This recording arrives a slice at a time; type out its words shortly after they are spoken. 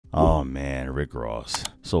Oh man, Rick Ross.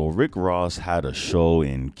 So Rick Ross had a show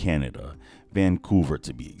in Canada, Vancouver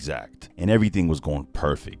to be exact, and everything was going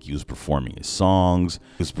perfect. He was performing his songs,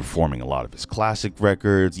 he was performing a lot of his classic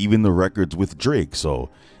records, even the records with Drake, so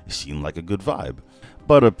it seemed like a good vibe.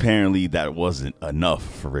 But apparently that wasn't enough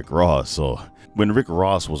for Rick Ross, so when Rick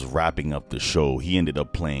Ross was wrapping up the show, he ended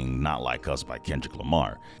up playing Not Like Us by Kendrick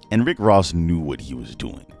Lamar, and Rick Ross knew what he was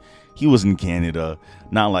doing. He was in Canada.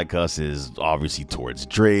 Not Like Us is obviously towards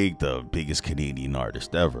Drake, the biggest Canadian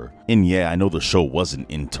artist ever. And yeah, I know the show wasn't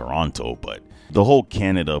in Toronto, but the whole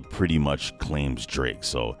Canada pretty much claims Drake.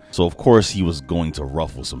 So of course he was going to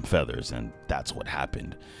ruffle some feathers, and that's what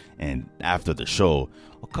happened. And after the show,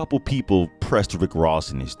 a couple people pressed Rick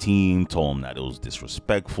Ross and his team, told him that it was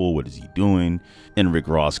disrespectful, what is he doing? And Rick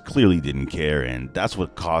Ross clearly didn't care, and that's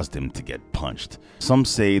what caused him to get punched. Some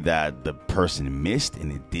say that the person missed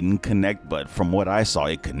and it didn't connect, but from what I saw,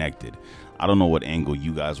 it connected. I don't know what angle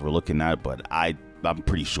you guys were looking at, but I'm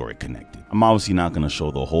pretty sure it connected. I'm obviously not going to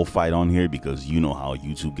show the whole fight on here because you know how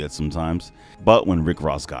YouTube gets sometimes. But when Rick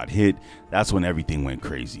Ross got hit, that's when everything went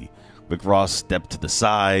crazy. Rick Ross stepped to the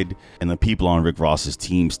side, and the people on Rick Ross's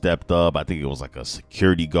team stepped up. I think it was like a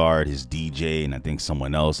security guard, his DJ, and I think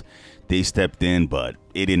someone else. They stepped in, but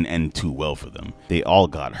it didn't end too well for them. They all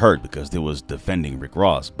got hurt because they was defending Rick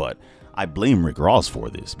Ross, but I blame Rick Ross for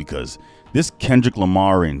this because this Kendrick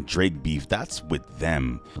Lamar and Drake beef, that's with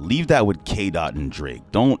them. Leave that with K-Dot and Drake.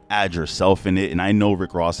 Don't add yourself in it. And I know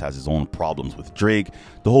Rick Ross has his own problems with Drake,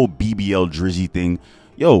 the whole BBL Drizzy thing.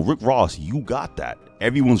 Yo, Rick Ross, you got that.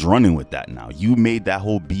 Everyone's running with that now. You made that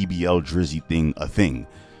whole BBL Drizzy thing a thing.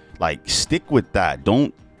 Like, stick with that.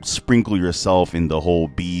 Don't sprinkle yourself in the whole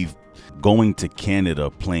beef. Going to Canada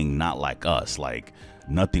playing Not Like Us, like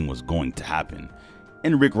nothing was going to happen.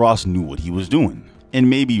 And Rick Ross knew what he was doing. And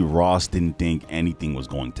maybe Ross didn't think anything was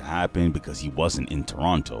going to happen because he wasn't in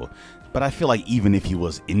Toronto. But I feel like even if he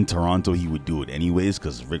was in Toronto, he would do it anyways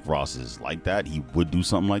because Rick Ross is like that. He would do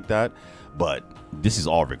something like that. But this is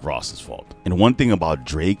all Rick Ross's fault. And one thing about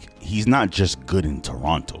Drake, he's not just good in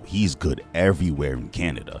Toronto. He's good everywhere in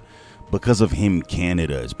Canada. Because of him,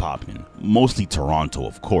 Canada is popping. Mostly Toronto,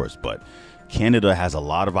 of course, but Canada has a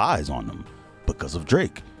lot of eyes on them because of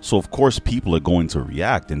Drake. So of course people are going to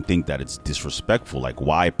react and think that it's disrespectful. Like,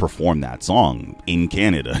 why perform that song in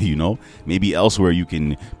Canada? You know, maybe elsewhere you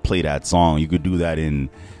can play that song. You could do that in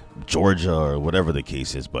Georgia or whatever the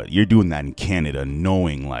case is, but you're doing that in Canada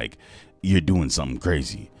knowing like you're doing something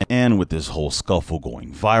crazy. And with this whole scuffle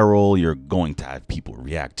going viral, you're going to have people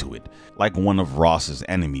react to it. Like one of Ross's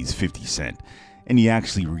enemies, 50 Cent. And he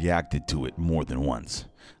actually reacted to it more than once.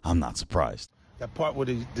 I'm not surprised. That part where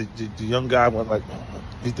the young guy went like,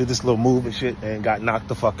 he did this little move and shit and got knocked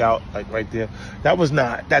the fuck out, like right there. That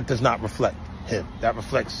does not reflect him. That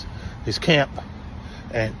reflects his camp.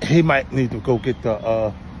 And he might need to go get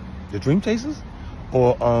the Dream Chasers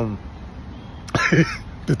or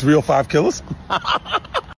the 305 Killers.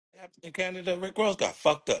 In Canada, Rick Ross got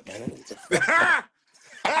fucked up, man.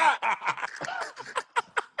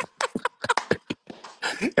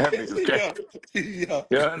 That nigga's crazy. Yeah.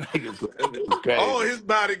 Yeah, that nigga's crazy. All his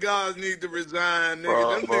bodyguards need to resign,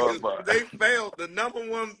 nigga. Them niggas, they failed the number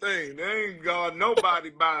one thing. They ain't got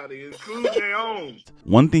nobody body, including their own.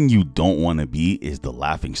 One thing you don't want to be is the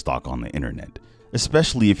laughingstock on the internet,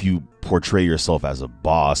 especially if you portray yourself as a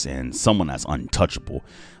boss and someone that's untouchable,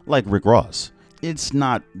 like Rick Ross. It's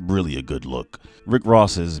not really a good look. Rick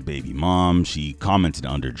Ross's baby mom, she commented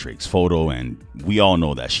under Drake's photo, and we all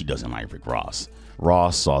know that she doesn't like Rick Ross.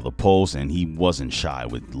 Ross saw the post and he wasn't shy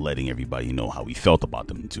with letting everybody know how he felt about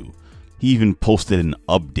them too. He even posted an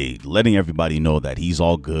update letting everybody know that he's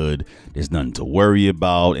all good, there's nothing to worry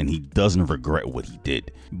about, and he doesn't regret what he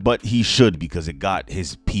did. But he should, because it got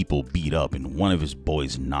his people beat up and one of his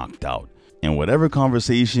boys knocked out. And whatever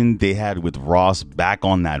conversation they had with Ross back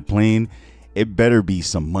on that plane, it better be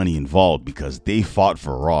some money involved because they fought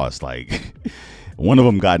for Ross. Like, one of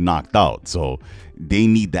them got knocked out, so they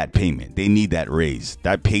need that payment. They need that raise.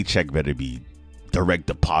 That paycheck better be direct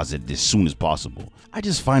deposit as soon as possible. I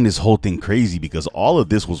just find this whole thing crazy because all of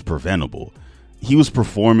this was preventable. He was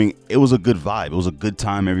performing. It was a good vibe. It was a good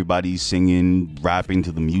time. Everybody's singing, rapping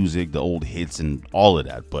to the music, the old hits and all of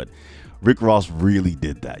that. But Rick Ross really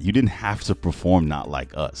did that. You didn't have to perform Not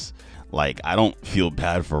Like Us. Like, I don't feel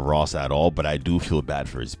bad for Ross at all, but I do feel bad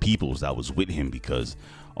for his peoples that was with him because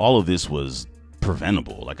all of this was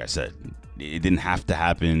preventable. Like I said, it didn't have to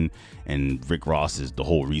happen, and Rick Ross is the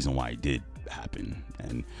whole reason why it did happen.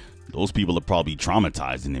 And those people are probably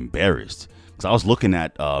traumatized and embarrassed because I was looking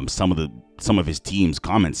at some of the some of his team's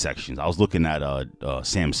comment sections. I was looking at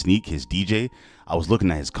Sam Sneak, his DJ. I was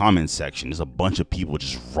looking at his comment section. There's a bunch of people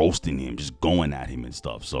just roasting him, just going at him and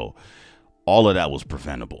stuff. So all of that was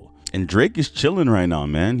preventable. And Drake is chilling right now,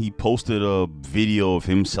 man. He posted a video of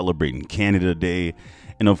him celebrating Canada Day.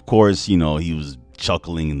 And of course, you know, he was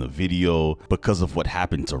chuckling in the video because of what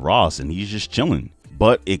happened to Ross, and he's just chilling.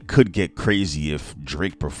 But it could get crazy if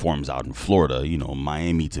Drake performs out in Florida, you know,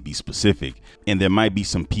 Miami to be specific. And there might be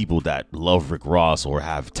some people that love Rick Ross or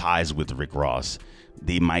have ties with Rick Ross.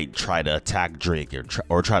 They might try to attack Drake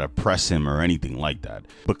or try to press him or anything like that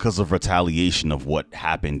because of retaliation of what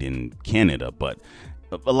happened in Canada. But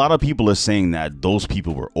a lot of people are saying that those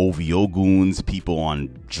people were OVO goons, people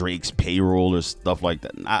on Drake's payroll or stuff like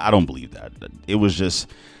that. I don't believe that. It was just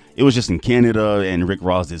in Canada, and Rick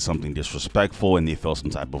Ross did something disrespectful and they felt some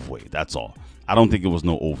type of way. That's all. I don't think it was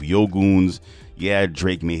no OVO goons. Yeah,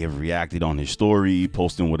 Drake may have reacted on his story,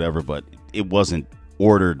 posting whatever, but it wasn't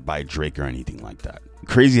ordered by Drake or anything like that.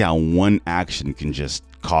 Crazy how one action can just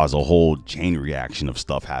cause a whole chain reaction of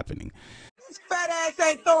stuff happening. This fat ass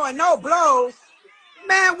ain't throwing no blows.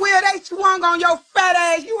 Man, Will, they swung on your fat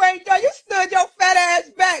ass. You ain't done. You stood your fat ass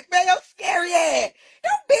back, man. Your scary ass.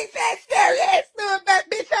 Your big fat scary ass stood back,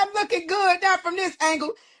 bitch. I'm looking good now from this angle.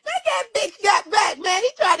 Like that bitch got back, man. He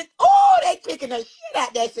tried to. Oh, they kicking the shit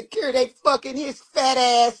out that security. They fucking his fat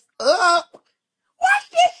ass up. Watch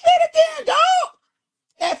this shit again, dog.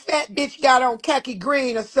 That fat bitch got on khaki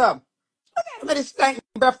green or something. Look at him with his stank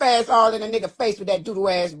breath ass all in a nigga face with that doodle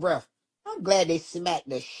ass breath. I'm glad they smacked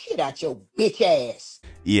the shit out your bitch ass.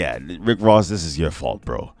 Yeah, Rick Ross, this is your fault,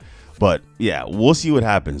 bro. But yeah, we'll see what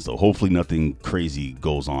happens though. Hopefully nothing crazy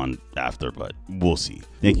goes on after, but we'll see.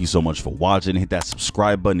 Thank you so much for watching. Hit that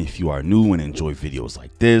subscribe button if you are new and enjoy videos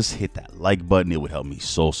like this. Hit that like button. It would help me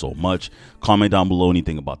so much. Comment down below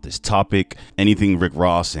anything about this topic. Anything Rick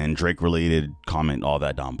Ross and Drake related, comment all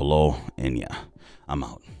that down below. And yeah, I'm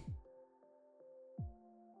out.